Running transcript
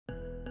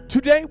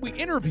Today, we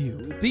interview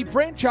the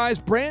franchise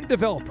brand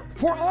developer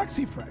for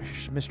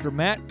OXI, Mr.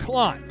 Matt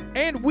Klein,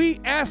 and we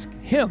ask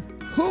him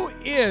who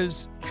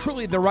is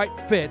truly the right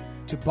fit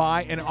to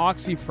buy an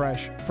OXI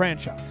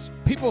franchise.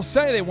 People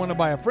say they want to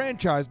buy a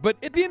franchise, but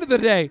at the end of the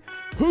day,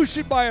 who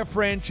should buy a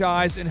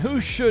franchise and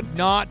who should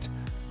not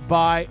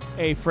buy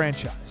a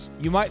franchise?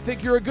 You might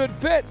think you're a good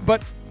fit,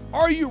 but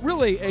are you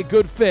really a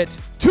good fit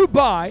to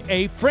buy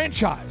a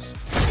franchise?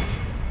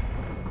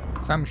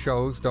 Some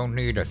shows don't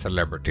need a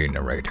celebrity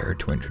narrator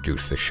to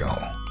introduce the show,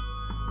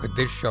 but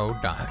this show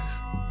does.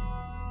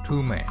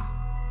 2 men,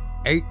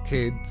 8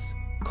 kids,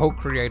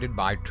 co-created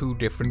by 2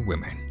 different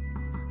women,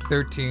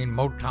 13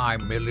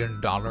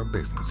 multi-million-dollar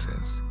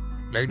businesses.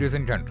 Ladies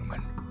and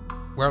gentlemen,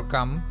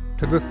 welcome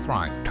to the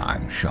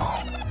Thrivetime Show.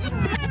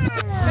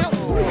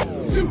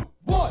 3, 2,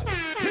 1,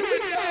 here we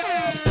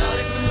go!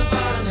 Started from the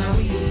bottom, now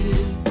we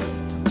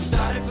here.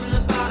 Started from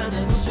the bottom,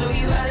 and we'll show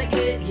you how to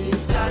get here.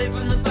 Started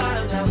from the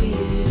bottom, now we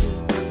here.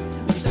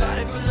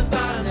 Started from the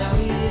bottom, now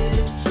we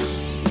here.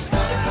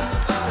 Started from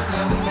the bottom,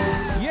 now we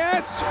here.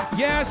 Yes,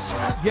 yes,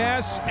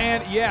 yes,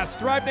 and yes.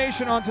 Thrive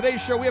Nation, on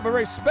today's show, we have a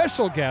very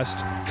special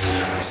guest.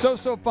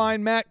 So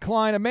fine, Matt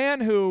Klein, a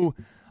man who,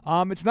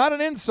 it's not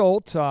an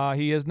insult.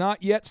 He has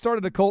not yet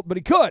started a cult, but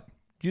he could,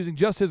 using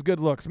just his good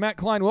looks. Matt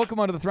Klein, welcome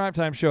onto the Thrive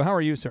Time Show. How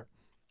are you, sir?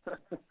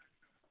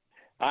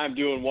 I'm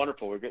doing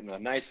wonderful. We're getting a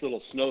nice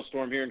little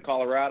snowstorm here in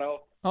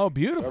Colorado. Oh,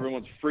 beautiful.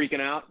 Everyone's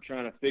freaking out,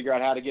 trying to figure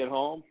out how to get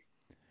home.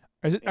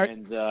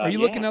 Are you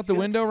looking out the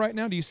window right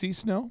now? Do you see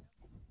snow?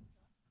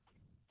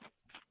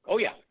 Oh,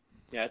 yeah.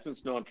 Yeah, it's been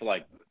snowing for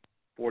like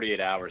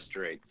 48 hours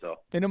straight. So.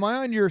 And am I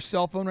on your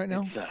cell phone right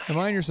now? Am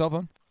I on your cell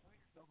phone?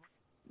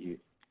 You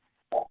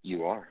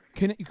are.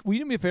 Will you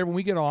do me a favor? When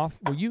we get off,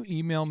 will you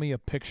email me a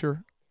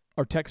picture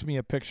or text me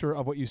a picture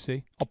of what you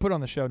see? I'll put it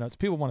on the show notes.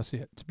 People want to see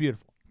it. It's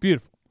beautiful.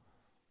 Beautiful.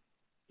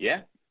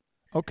 Yeah.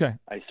 Okay.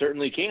 I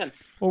certainly can.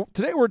 Well,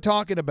 today we're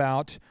talking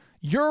about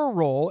your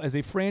role as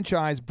a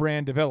franchise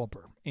brand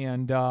developer.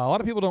 And a lot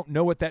of people don't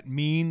know what that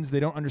means. They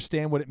don't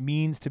understand what it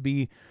means to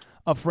be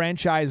a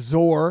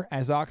franchisor,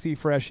 as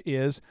OXI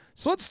is.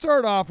 So let's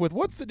start off with,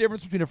 what's the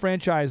difference between a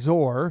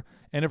franchisor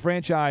and a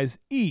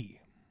franchisee?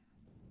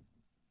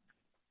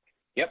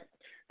 Yep.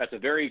 That's a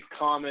very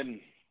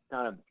common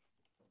kind of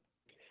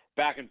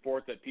back and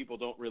forth that people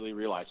don't really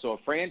realize. So a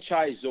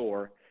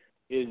franchisor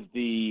is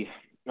the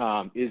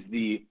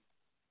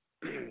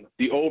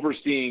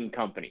overseeing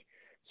company.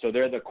 So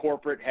they're the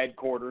corporate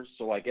headquarters.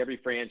 So like every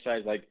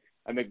franchise, like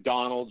a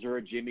McDonald's or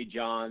a Jimmy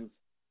John's,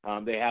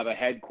 they have a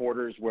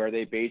headquarters where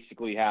they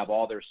basically have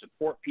all their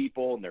support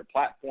people and their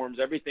platforms,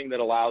 everything that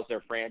allows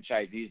their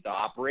franchisees to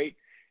operate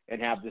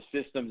and have the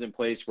systems in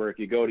place where if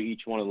you go to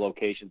each one of the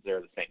locations,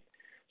 they're the same.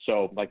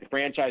 So like the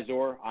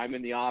franchisor, I'm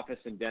in the office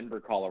in Denver,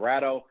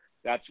 Colorado.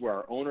 That's where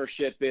our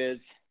ownership is.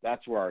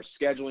 That's where our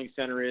scheduling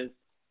center is.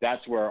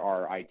 That's where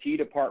our IT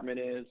department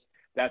is.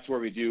 That's where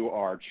we do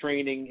our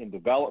training and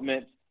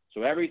development.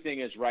 So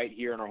everything is right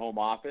here in our home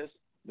office.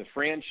 The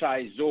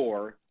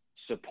franchisor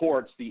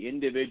supports the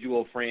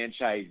individual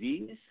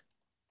franchisees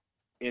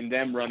in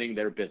them running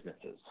their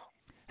businesses.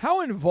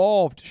 How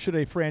involved should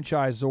a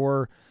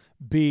franchisor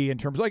be in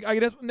terms of, like, I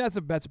guess that's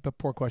a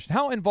poor question.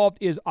 How involved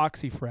is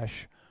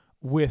OXI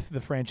with the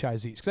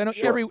franchisees? Because I know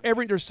Sure.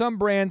 there's some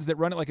brands that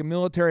run it like a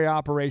military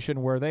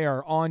operation where they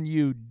are on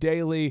you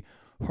daily,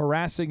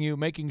 harassing you,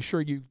 making sure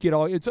you get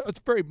all. It's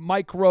very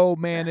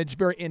micro-managed,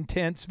 very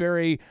intense,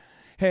 very,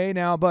 hey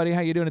now, buddy,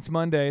 how you doing? It's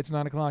Monday. It's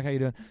 9 o'clock. How you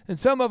doing? And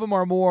some of them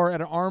are more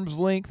at an arm's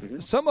length. Mm-hmm.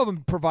 Some of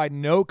them provide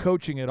no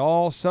coaching at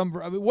all.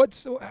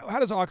 How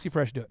does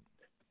OXI do it?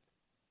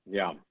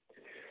 Yeah.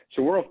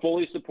 So we're a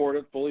fully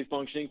supportive, fully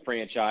functioning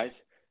franchise.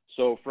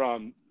 So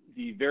from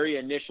the very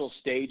initial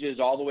stages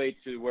all the way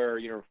to where,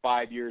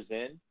 5 years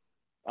in,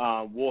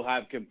 we'll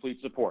have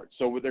complete support.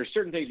 So there's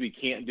certain things we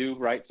can't do,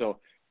 right? So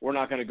we're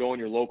not going to go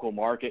in your local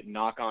market and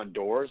knock on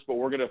doors, but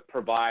we're going to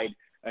provide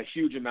a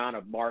huge amount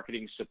of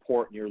marketing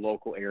support in your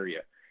local area.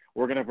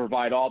 We're going to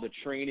provide all the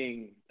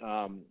training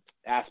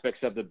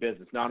aspects of the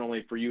business, not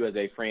only for you as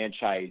a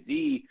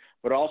franchisee,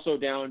 but also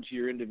down to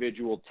your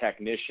individual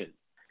technicians.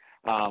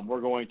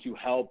 We're going to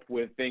help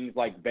with things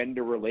like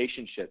vendor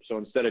relationships. So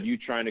instead of you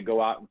trying to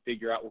go out and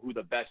figure out who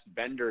the best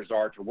vendors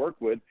are to work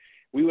with,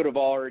 we would have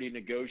already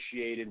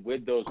negotiated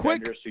with those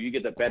vendors so you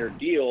get the better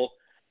deal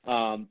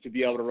to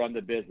be able to run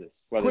the business.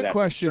 Quick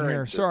question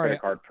here. Sorry.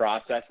 Credit card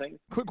processing.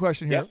 Quick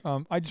question here.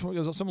 Yep. I just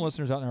want some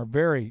listeners out there are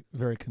very,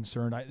 very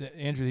concerned.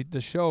 Andrew, the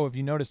show, if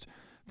you noticed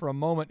for a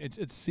moment,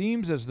 it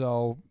seems as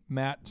though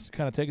Matt's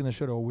kind of taking the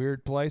show to a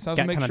weird place. I was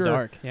Got make kind sure. of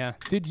dark. Yeah.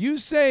 Did you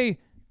say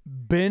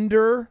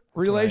bender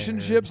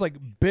relationships, like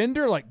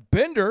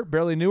Bender,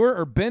 barely knew her,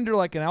 or Bender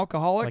like an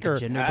alcoholic, Like a or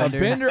gender Bender?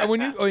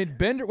 bender?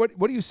 Bender.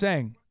 What are you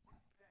saying?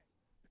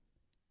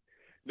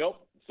 Nope.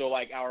 So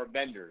like our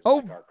vendors. Oh,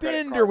 like our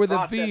credit vendor card with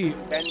a V.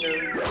 processing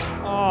vendors.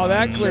 Oh,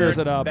 that clears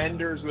it up.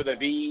 Vendors with a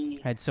V.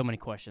 I had so many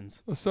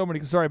questions. So many.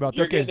 Sorry about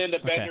You're that. Okay. getting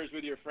into Okay. vendors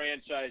with your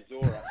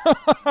franchisor.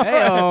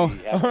 Hey-o. You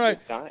have a All right.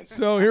 good time.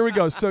 So here we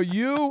go. So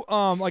you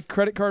like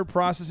credit card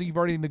processing, you've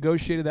already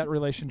negotiated that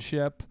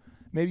relationship.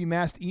 maybe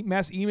mass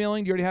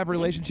emailing? Do you already have a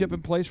relationship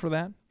in place for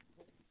that?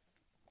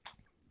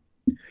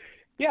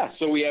 Yeah,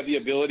 so we have the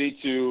ability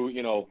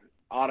to,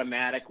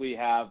 automatically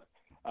have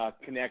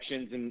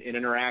connections and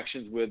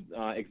interactions with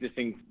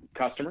existing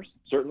customers,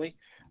 certainly.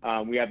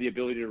 We have the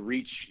ability to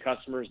reach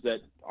customers that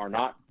are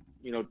not,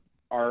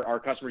 our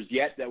customers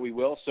yet that we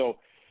will. So,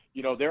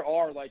 there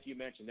are, like you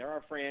mentioned, there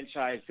are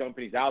franchise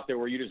companies out there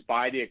where you just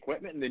buy the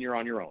equipment and then you're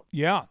on your own.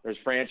 Yeah. There's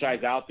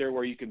franchise out there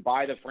where you can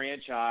buy the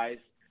franchise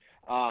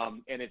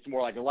and it's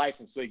more like a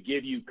license. So they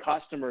give you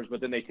customers,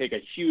 but then they take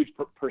a huge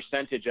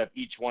percentage of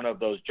each one of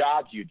those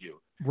jobs you do.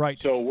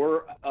 Right. So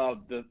we're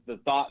of the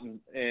thought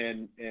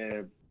and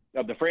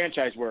of the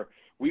franchise where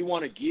we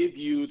want to give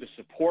you the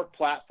support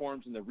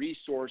platforms and the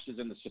resources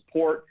and the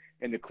support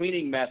and the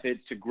cleaning methods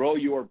to grow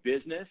your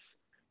business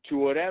to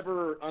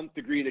whatever nth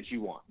degree that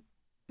you want.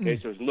 Okay,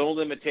 so there's little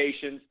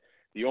limitations.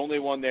 The only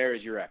one there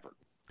is your effort.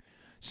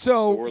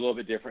 So we're a little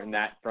bit different in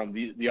that from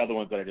the other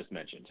ones that I just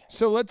mentioned.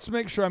 So let's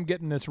make sure I'm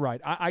getting this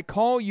right. I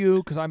call you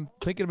because I'm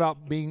thinking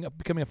about becoming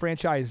a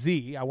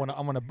franchisee. I want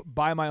to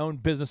buy my own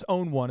business,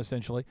 own one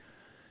essentially.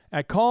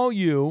 I call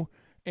you,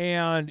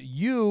 and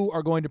you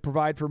are going to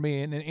provide for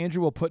me, and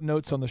Andrew will put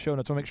notes on the show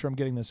notes. I'll make sure I'm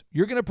getting this.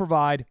 You're going to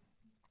provide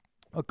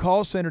a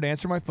call center to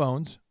answer my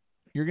phones.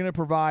 You're going to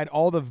provide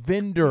all the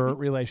vendor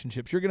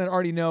relationships. You're going to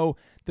already know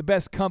the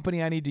best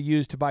company I need to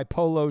use to buy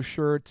polo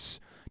shirts,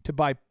 to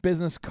buy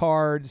business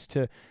cards,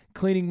 to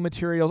cleaning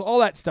materials, all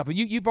that stuff.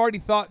 You've already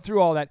thought through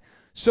all that.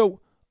 So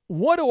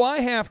what do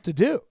I have to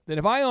do? Then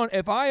if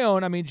I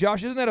own, I mean,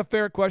 Josh, isn't that a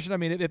fair question? I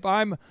mean,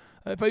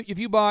 if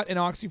you bought an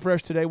OXI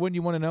Fresh today, wouldn't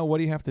you want to know what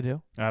do you have to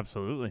do?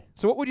 Absolutely.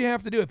 So what would you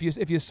have to do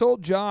if you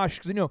sold Josh?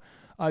 Because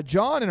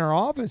John in our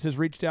office has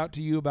reached out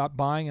to you about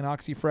buying an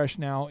OXI Fresh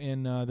now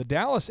in the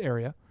Dallas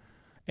area.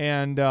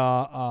 And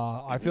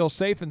I feel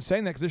safe in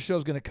saying that because this show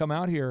is going to come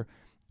out here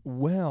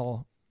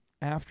well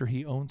after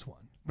he owns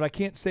one. But I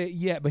can't say it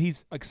yet, but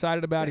he's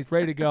excited about it. He's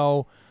ready to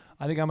go.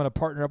 I think I'm going to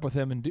partner up with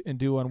him and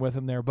do one with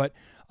him there. But,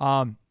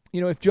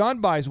 if John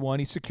buys one,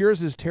 he secures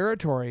his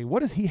territory. What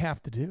does he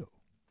have to do?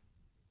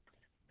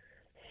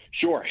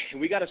 Sure.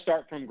 We got to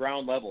start from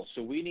ground level.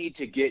 So we need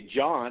to get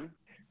John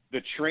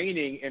the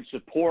training and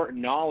support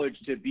and knowledge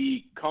to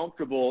be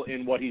comfortable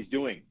in what he's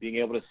doing, being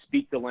able to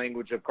speak the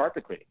language of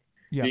carpet cleaning.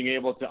 Yeah. Being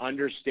able to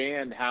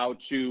understand how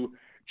to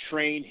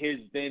train his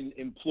then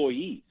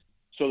employees.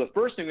 So the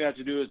first thing we have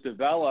to do is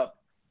develop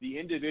the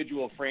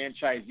individual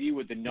franchisee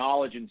with the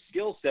knowledge and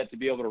skill set to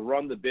be able to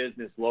run the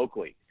business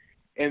locally.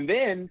 And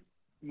then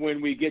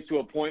when we get to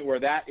a point where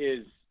that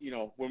is,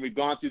 when we've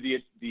gone through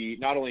the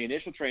not only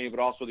initial training, but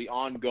also the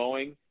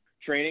ongoing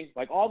training,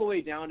 like all the way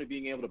down to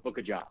being able to book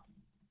a job,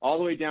 all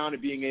the way down to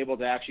being able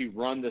to actually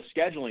run the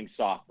scheduling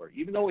software.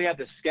 Even though we have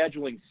the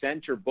scheduling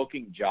center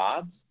booking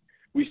jobs,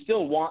 we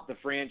still want the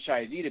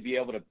franchisee to be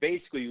able to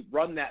basically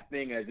run that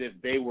thing as if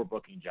they were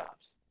booking jobs.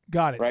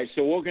 Got it. Right.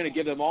 So we're going to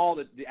give them all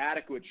the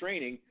adequate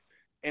training,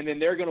 and then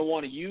they're going to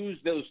want to use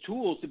those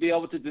tools to be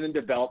able to then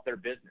develop their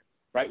business.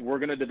 Right. We're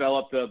going to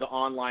develop the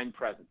online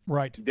presence.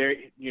 Right. There,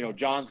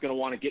 John's going to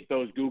want to get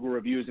those Google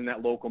reviews in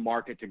that local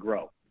market to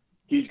grow.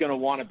 He's going to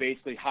want to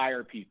basically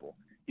hire people.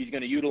 He's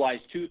going to utilize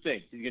two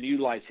things. He's going to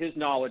utilize his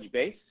knowledge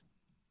base,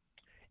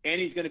 and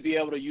he's going to be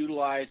able to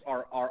utilize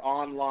our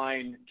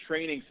online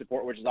training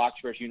support, which is OXI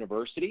Fresh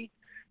University,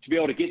 to be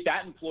able to get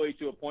that employee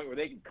to a point where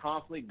they can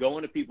constantly go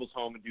into people's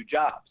home and do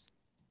jobs,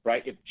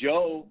 right? If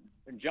Joe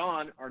and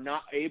John are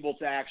not able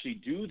to actually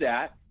do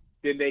that,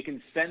 then they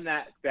can send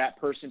that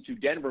person to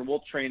Denver, and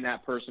we'll train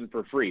that person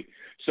for free.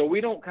 So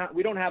we don't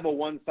have a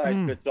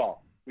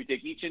one-size-fits-all. We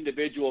take each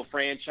individual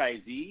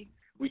franchisee,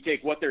 we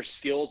take what their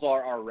skills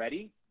are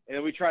already, and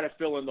then we try to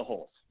fill in the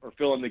holes or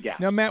fill in the gaps.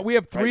 Now, Matt, we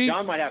have three. Right?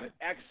 John might have an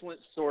excellent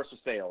source of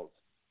sales,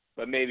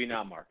 but maybe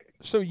not marketing.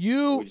 So we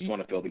just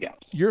want to fill the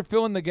gaps. You're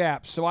filling the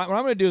gaps. So what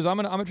I'm going to do is I'm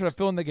going to try to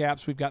fill in the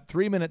gaps. We've got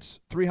 3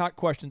 minutes, 3 hot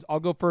questions. I'll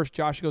go first.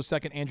 Josh goes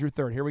second. Andrew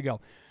third. Here we go.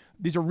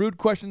 These are rude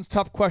questions,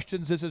 tough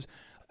questions. This is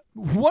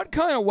what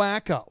kind of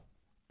wacko,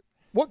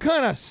 what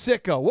kind of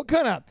sicko, what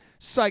kind of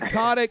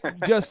psychotic,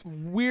 just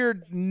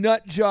weird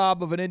nut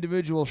job of an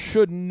individual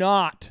should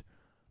not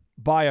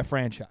buy a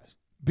franchise?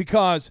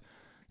 Because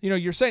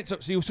you're saying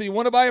so you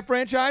want to buy a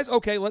franchise?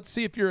 Okay, let's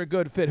see if you're a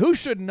good fit. Who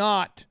should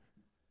not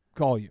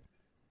call you?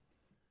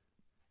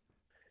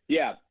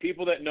 Yeah,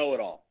 people that know it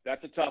all.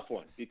 That's a tough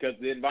one because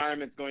the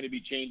environment's going to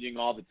be changing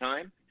all the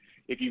time.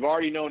 If you've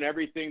already known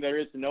everything there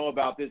is to know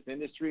about this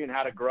industry and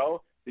how to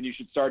grow, then you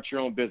should start your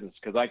own business.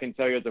 Because I can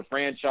tell you as a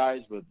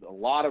franchise with a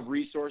lot of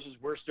resources,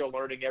 we're still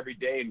learning every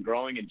day and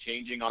growing and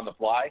changing on the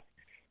fly,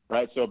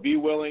 right? So be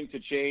willing to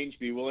change,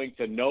 be willing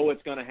to know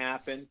what's going to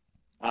happen.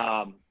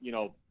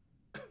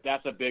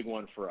 That's a big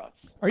one for us.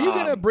 Are you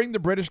going to bring the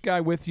British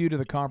guy with you to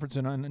the conference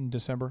in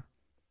December?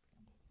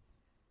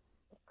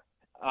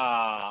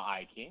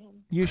 I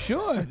can. You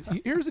should.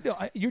 Here's the deal.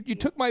 You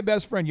took my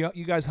best friend.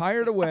 You guys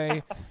hired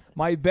away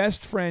my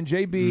best friend,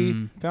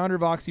 JB, founder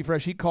of OXI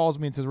Fresh. He calls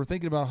me and says, we're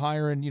thinking about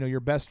hiring,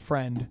 your best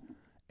friend.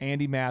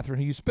 Andy Matherin,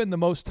 who you spend the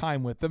most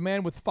time with, the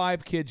man with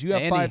 5 kids. You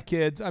have Andy. 5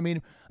 kids. I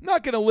mean, I'm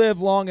not going to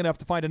live long enough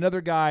to find another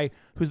guy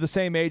who's the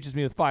same age as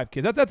me with 5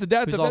 kids. That's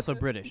Who's also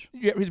British.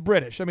 Yeah, he's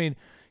British. I mean,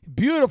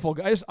 beautiful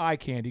guy, just eye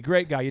candy,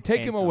 great guy. You take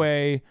him Handsome.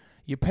 away,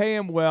 you pay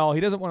him well.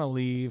 He doesn't want to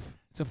leave.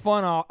 It's a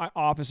fun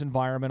office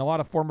environment. A lot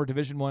of former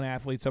Division I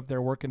athletes up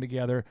there working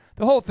together.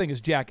 The whole thing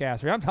is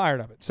jackassery. I'm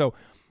tired of it. So,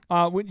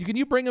 can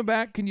you bring him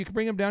back? Can you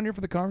bring him down here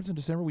for the conference in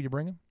December? Will you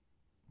bring him,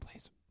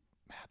 please?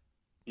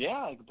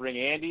 Yeah, I could bring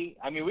Andy.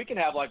 I mean, we can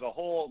have like a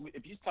whole –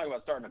 if you talk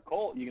about starting a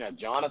cult, you can have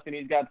Jonathan.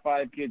 He's got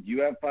 5 kids.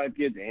 You have 5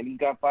 kids. Andy's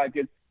got 5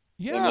 kids.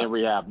 Yeah. And then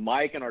we have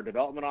Mike in our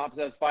development office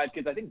has 5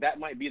 kids. I think that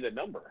might be the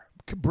number.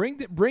 Bring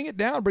it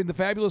down. Bring the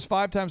fabulous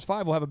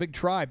 5x5. We'll have a big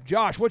tribe.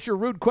 Josh, what's your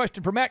rude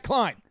question for Matt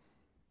Klein?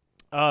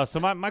 So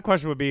my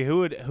question would be,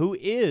 who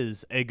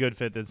is a good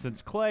fit then?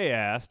 Since Clay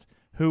asked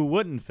who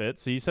wouldn't fit,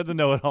 so you said the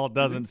know-it-all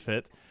doesn't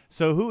fit.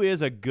 So who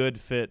is a good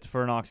fit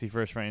for an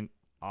OxyFresh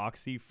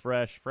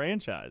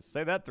franchise?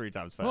 Say that 3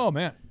 times fast. Oh,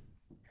 man.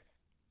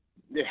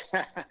 Yeah.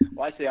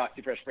 Well, I say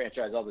OxyFresh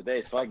franchise all the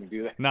day, so I can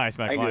do that. Nice,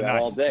 Matt I can do Klein.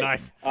 that all day.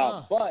 Nice.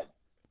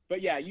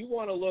 But yeah, you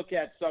want to look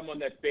at someone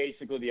that's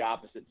basically the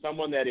opposite,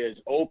 someone that is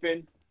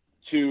open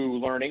to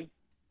learning,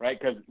 right?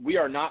 Because we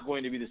are not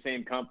going to be the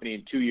same company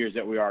in 2 years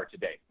that we are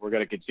today. We're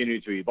going to continue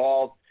to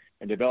evolve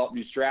and develop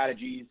new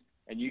strategies,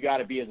 and you got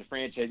to be, as a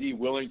franchisee,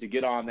 willing to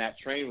get on that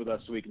train with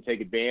us so we can take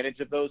advantage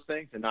of those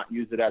things and not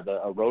use it as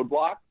a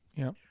roadblock.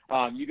 Yeah.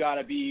 You got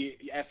to be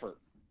effort,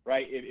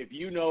 right? If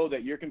you know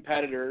that your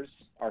competitors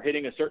are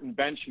hitting a certain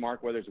benchmark,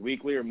 whether it's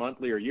weekly or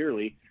monthly or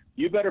yearly,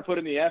 you better put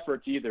in the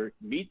effort to either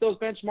meet those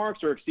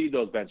benchmarks or exceed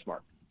those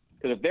benchmarks.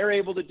 Because if they're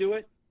able to do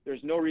it,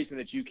 there's no reason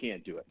that you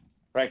can't do it,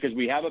 right? Because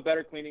we have a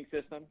better cleaning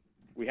system.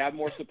 We have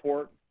more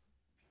support.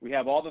 We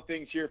have all the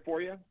things here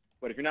for you.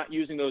 But if you're not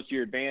using those to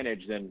your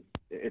advantage, then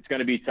it's going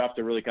to be tough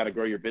to really kind of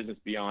grow your business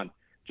beyond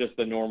just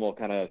the normal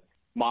kind of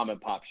mom and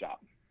pop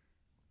shop.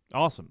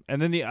 Awesome.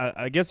 And then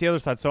I guess the other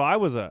side. So I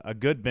was a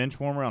good bench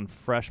warmer on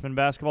freshman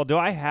basketball. Do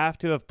I have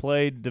to have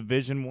played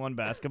Division I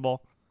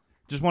basketball?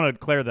 Just want to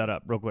clear that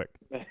up real quick.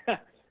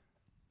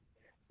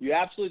 You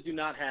absolutely do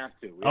not have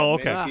to. We Oh,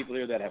 have okay. many people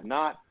here that have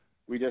not.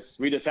 We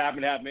just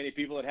happen to have many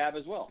people that have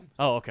as well.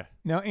 Oh, okay.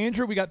 Now,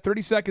 Andrew, we got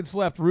 30 seconds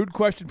left. Rude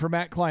question for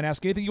Matt Klein.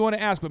 Ask anything you want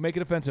to ask, but make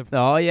it offensive.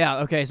 Oh yeah,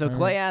 okay. So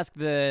Clay asked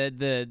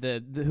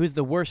the who's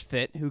the worst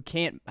fit, who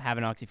can't have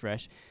an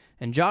OxyFresh,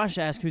 and Josh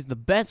asked who's the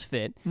best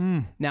fit.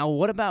 Now,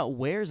 what about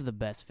where's the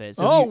best fit?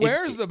 So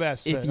where's the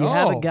best fit? If you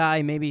have a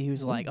guy maybe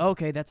who's like,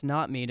 okay, that's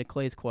not me, to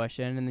Clay's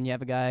question, and then you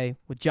have a guy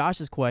with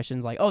Josh's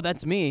questions like, oh,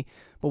 that's me.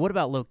 But what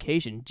about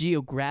location,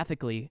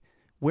 geographically?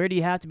 Where do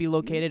you have to be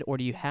located, or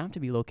do you have to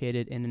be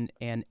located in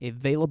an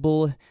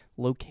available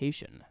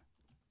location?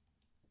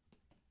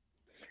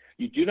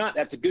 You do not.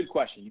 That's a good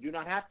question. You do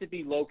not have to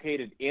be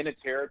located in a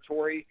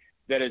territory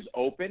that is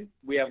open.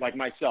 We have, like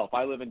myself,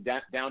 I live in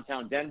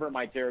downtown Denver.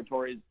 My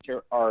territories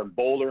are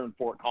Boulder and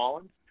Fort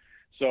Collins.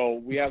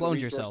 So we have the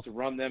resources to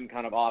run them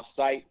kind of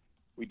off-site.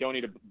 We don't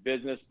need a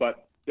business,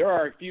 but there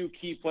are a few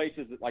key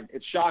places that, like,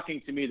 it's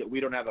shocking to me that we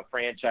don't have a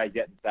franchise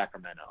yet in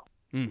Sacramento.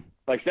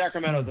 Like,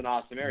 Sacramento is an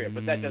awesome area,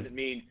 but that doesn't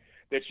mean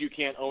that you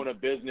can't own a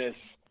business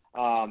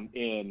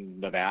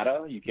in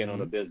Nevada. You can't own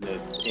a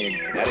business in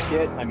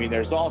Connecticut. I mean,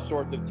 there's all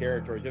sorts of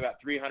territories. There's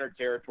about 300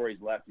 territories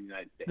left in the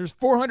United States. There's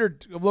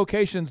 400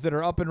 locations that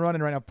are up and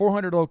running right now.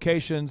 400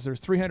 locations.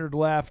 There's 300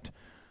 left.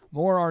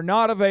 More are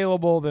not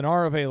available than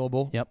are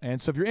available. Yep.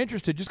 And so if you're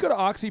interested, just go to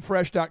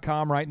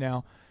oxyfresh.com right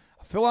now.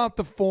 Fill out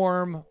the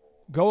form.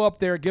 Go up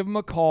there. Give them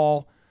a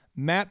call.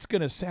 Matt's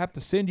going to have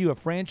to send you a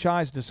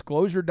franchise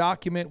disclosure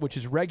document, which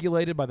is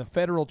regulated by the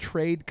Federal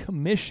Trade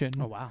Commission.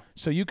 Oh, wow.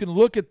 So you can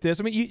look at this.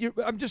 I mean,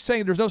 I'm just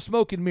saying there's no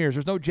smoke and mirrors.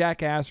 There's no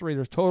jackassery.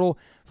 There's total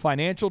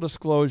financial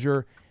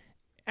disclosure.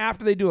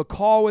 After they do a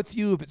call with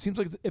you, if it seems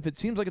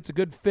like it's a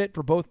good fit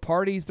for both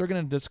parties, they're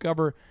going to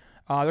discover.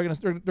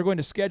 They're going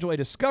to schedule a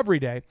discovery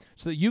day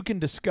so that you can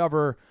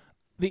discover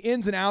the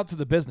ins and outs of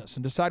the business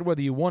and decide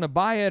whether you want to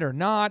buy it or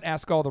not,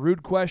 ask all the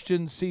rude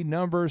questions, see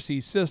numbers, see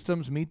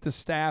systems, meet the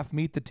staff,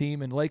 meet the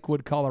team in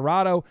Lakewood,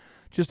 Colorado,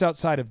 just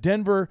outside of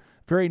Denver,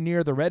 very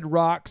near the Red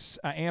Rocks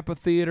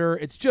amphitheater.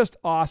 It's just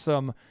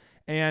awesome.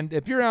 And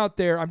if you're out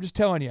there, I'm just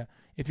telling you,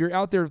 if you're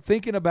out there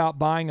thinking about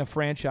buying a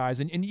franchise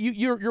and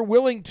you're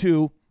willing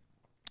to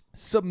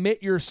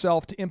submit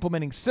yourself to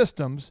implementing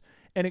systems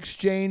in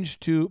exchange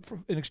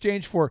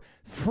for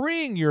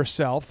freeing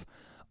yourself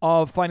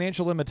of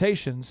financial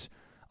limitations,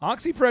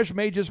 OxyFresh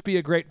may just be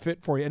a great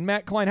fit for you. And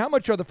Matt Klein, how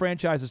much are the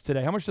franchises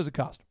today? How much does it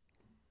cost?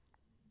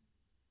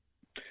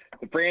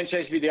 The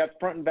franchise fee, the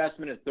upfront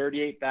investment is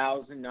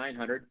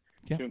 $38,900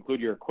 to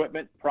include your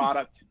equipment,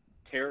 product,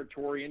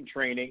 territory, and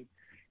training.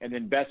 And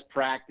then best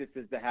practice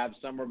is to have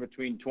somewhere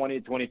between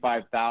 $20,000 to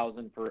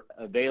 $25,000 for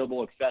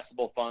available,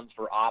 accessible funds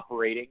for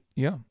operating.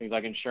 Yeah. Things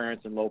like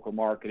insurance and local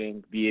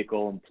marketing,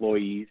 vehicle,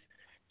 employees.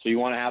 So you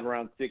want to have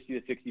around 60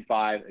 to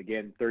 65,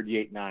 again,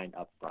 38.9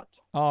 up front.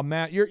 Oh,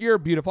 Matt, you're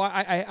beautiful.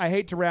 I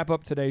hate to wrap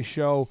up today's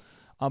show,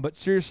 but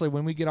seriously,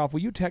 when we get off, will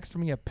you text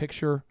me a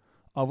picture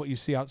of what you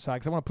see outside,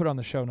 because I want to put it on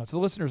the show notes. The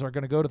listeners are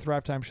going to go to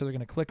Thrivetime Show. They're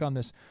going to click on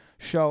this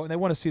show, and they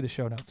want to see the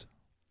show notes.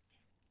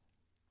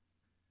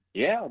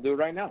 Yeah, I'll do it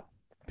right now.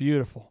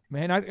 Beautiful.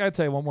 Man, I got to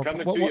tell you one more.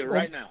 Coming to you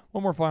right now.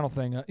 One more final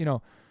thing.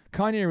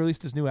 Kanye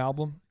released his new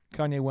album,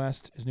 Kanye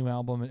West, his new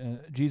album,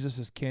 Jesus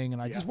is King,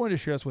 and I just wanted to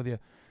share this with you.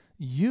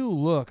 You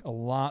look a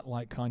lot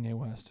like Kanye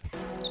West.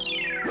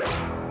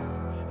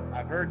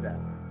 I've heard that.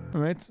 I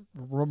mean, it's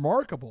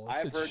remarkable.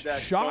 I've heard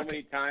that shocking. so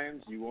many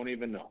times you won't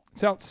even know.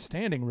 It's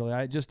outstanding, really.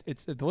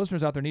 The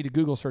listeners out there need to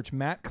Google search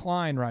Matt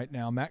Klein right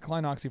now, Matt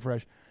Klein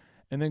OxyFresh,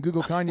 and then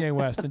Google Kanye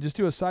West and just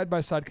do a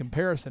side-by-side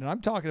comparison. And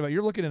I'm talking about,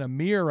 you're looking in a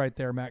mirror right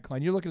there, Matt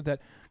Klein. You're looking at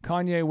that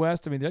Kanye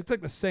West. I mean, it's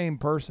like the same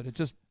person. It's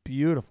just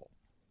beautiful.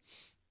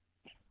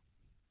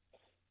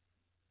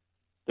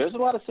 There's a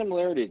lot of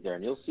similarities there,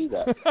 and you'll see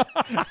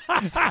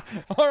that.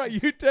 All right,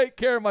 you take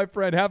care, my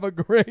friend. Have a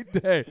great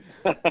day.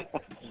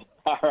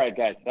 All right,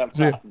 guys. Have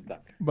See ya. awesome time.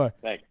 Bye.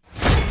 Thanks.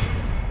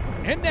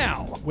 And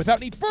now, without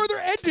any further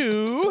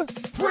ado,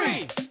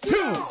 3, 2,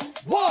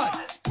 1,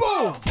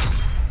 boom!